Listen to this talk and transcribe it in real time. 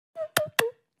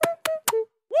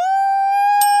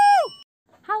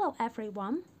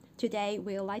everyone. Today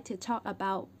we would like to talk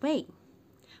about vein.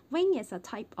 Vein is a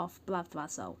type of blood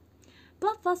vessel.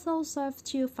 Blood vessels serve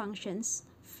two functions.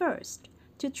 First,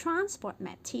 to transport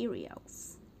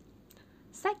materials.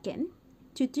 Second,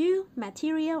 to do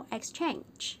material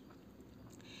exchange.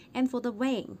 And for the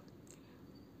vein,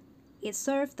 it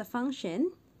serves the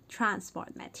function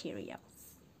transport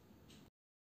materials.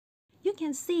 You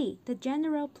can see the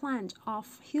general plan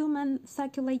of human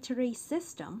circulatory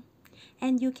system,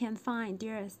 and you can find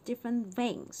there are different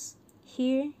veins.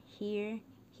 Here, here,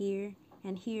 here,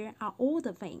 and here are all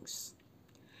the veins.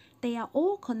 They are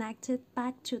all connected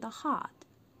back to the heart.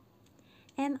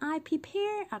 And I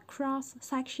prepare a cross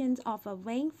section of a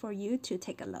vein for you to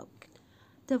take a look.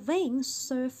 The veins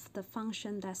serve the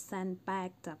function that sends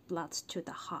back the blood to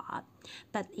the heart,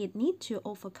 but it needs to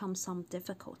overcome some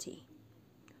difficulty.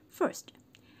 First,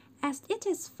 as it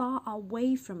is far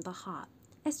away from the heart,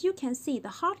 as you can see, the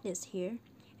heart is here,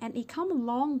 and it comes a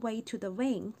long way to the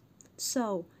vein,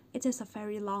 so it is a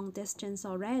very long distance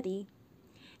already.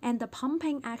 And the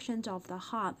pumping action of the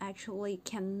heart actually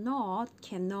cannot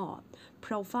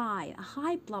provide a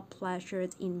high blood pressure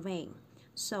in vein,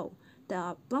 so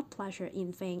the blood pressure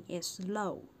in vein is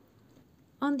low.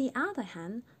 On the other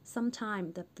hand,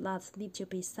 sometimes the blood needs to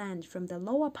be sent from the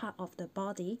lower part of the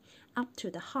body up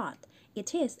to the heart.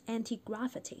 It is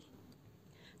anti-gravity.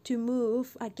 To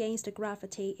move against the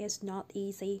gravity is not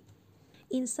easy.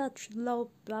 In such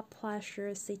low blood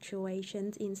pressure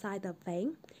situations inside the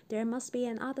vein, there must be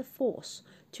another force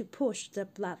to push the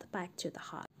blood back to the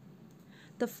heart.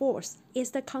 The force is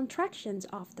the contractions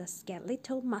of the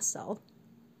skeletal muscle.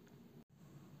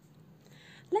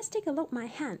 Let's take a look at my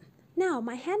hand. Now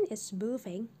my hand is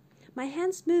moving. My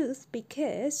hand moves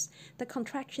because the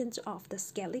contractions of the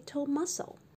skeletal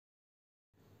muscle.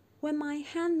 When my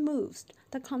hand moves,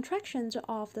 the contractions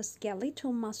of the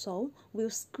skeletal muscle will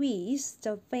squeeze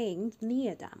the vein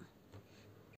near them.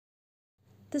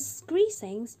 The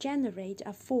squeezing generates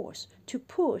a force to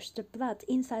push the blood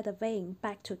inside the vein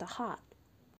back to the heart.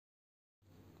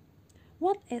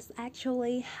 What is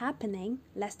actually happening?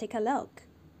 Let's take a look.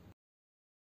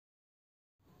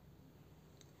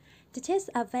 It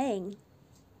is a vein,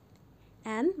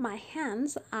 and my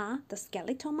hands are the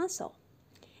skeletal muscle.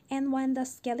 And when the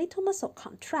skeletal muscle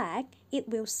contracts, it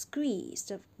will squeeze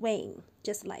the vein,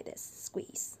 just like this,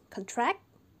 squeeze, contract,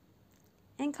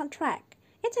 and contract.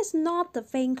 It is not the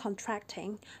vein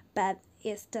contracting, but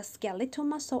it's the skeletal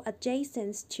muscle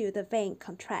adjacent to the vein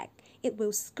contract. It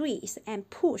will squeeze and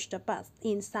push the blood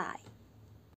inside.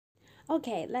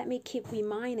 Okay, let me keep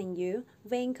reminding you,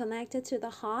 vein connected to the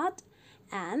heart,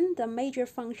 and the major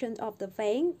function of the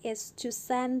vein is to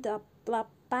send the blood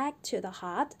back to the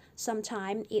heart.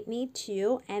 Sometimes it needs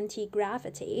to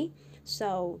anti-gravity,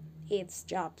 so its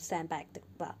job send back the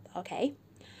blood, okay?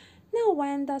 Now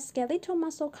when the skeletal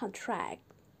muscle contract,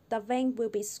 the vein will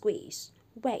be squeezed.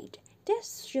 Wait, there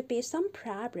should be some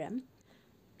problem.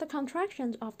 The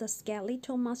contractions of the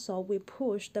skeletal muscle will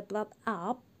push the blood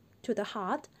up to the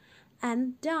heart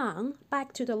and down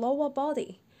back to the lower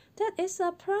body. That is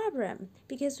a problem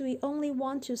because we only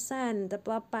want to send the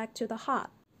blood back to the heart.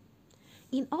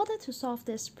 In order to solve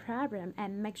this problem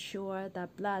and make sure the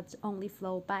blood only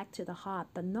flows back to the heart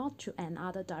but not to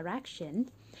another direction,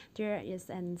 there is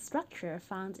a structure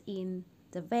found in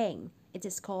the vein. It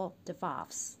is called the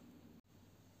valves.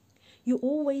 You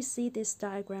always see this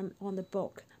diagram on the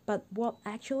book, but what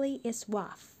actually is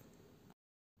valve?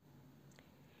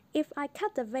 If I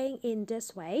cut the vein in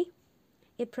this way,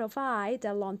 it provides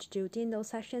the longitudinal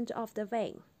section of the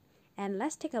vein. And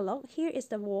let's take a look. Here is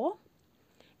the wall.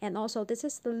 And also this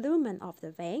is the lumen of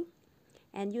the vein.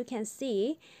 And you can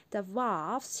see the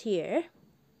valves here.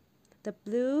 The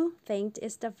blue thing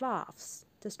is the valves.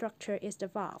 The structure is the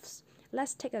valves.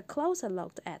 Let's take a closer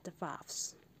look at the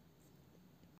valves.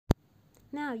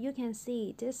 Now you can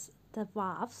see this the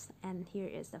valves, and here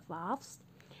is the valves.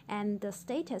 And the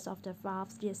status of the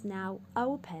valves is now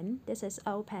open. This is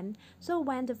open. So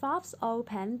when the valves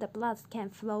open, the blood can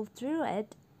flow through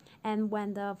it. And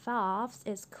when the valves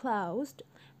is closed,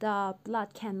 the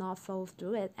blood cannot flow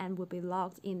through it and will be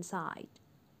locked inside.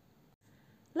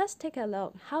 Let's take a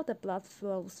look how the blood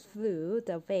flows through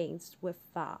the veins with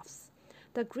valves.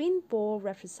 The green ball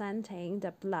representing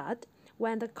the blood.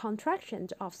 When the contraction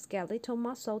of skeletal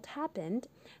muscle happened,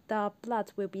 the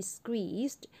blood will be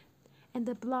squeezed and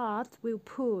the blood will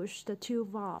push the two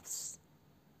valves.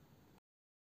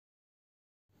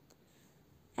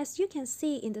 As you can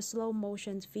see in the slow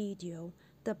motion video,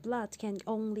 the blood can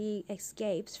only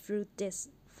escape through these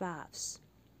valves.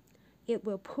 It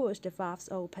will push the valves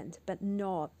open, but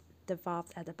not the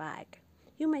valves at the back.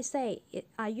 You may say,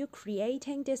 are you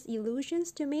creating these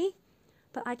illusions to me?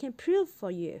 But I can prove for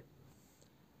you.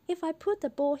 If I put the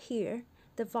ball here,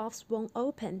 the valves won't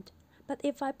open. But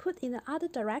if I put in the other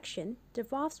direction, the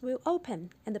valves will open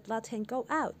and the blood can go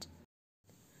out.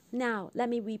 Now, let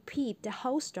me repeat the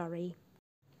whole story.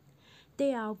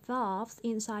 There are valves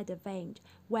inside the vein.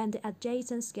 When the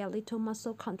adjacent skeletal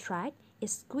muscle contracts, it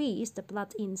squeezes the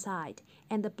blood inside,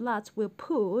 and the blood will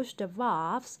push the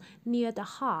valves near the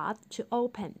heart to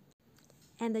open,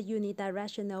 and the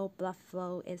unidirectional blood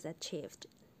flow is achieved.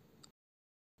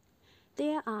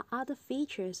 There are other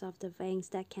features of the veins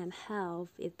that can help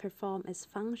it perform its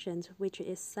functions, which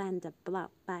is send the blood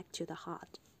back to the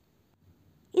heart.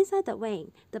 Inside the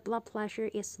vein, the blood pressure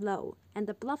is low and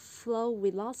the blood flow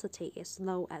velocity is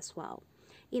low as well.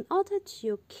 In order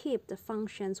to keep the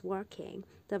functions working,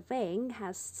 the vein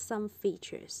has some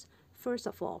features. First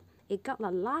of all, it got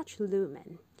a large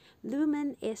lumen.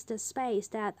 Lumen is the space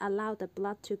that allows the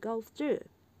blood to go through.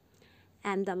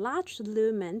 And the large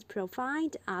lumen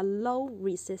provides a low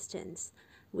resistance,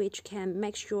 which can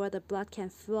make sure the blood can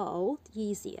flow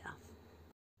easier.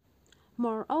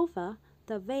 Moreover,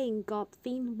 the vein got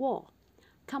thin wall.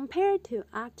 Compared to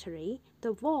artery,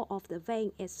 the wall of the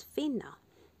vein is thinner,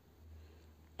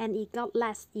 and it got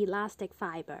less elastic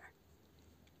fiber.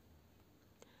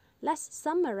 Let's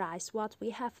summarize what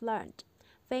we have learned.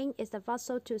 Vein is the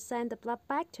vessel to send the blood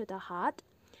back to the heart,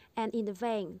 and in the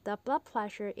vein, the blood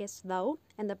pressure is low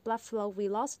and the blood flow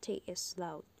velocity is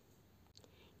slow.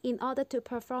 In order to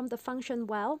perform the function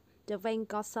well, the vein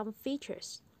got some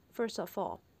features. First of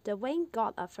all, the vein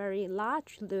got a very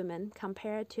large lumen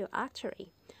compared to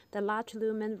artery. The large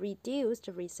lumen reduced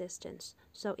the resistance,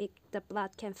 so the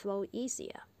blood can flow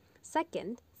easier.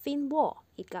 Second, thin wall.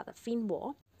 It got a thin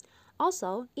wall.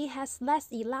 Also, it has less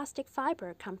elastic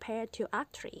fiber compared to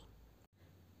artery.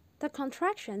 The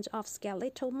contractions of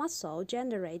skeletal muscle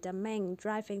generate the main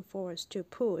driving force to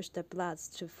push the blood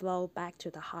to flow back to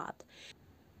the heart.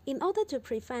 In order to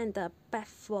prevent the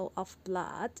backflow of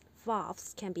blood,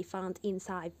 valves can be found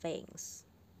inside veins.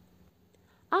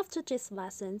 After this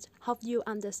lesson, hope you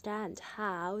understand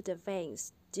how the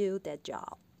veins do their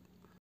job.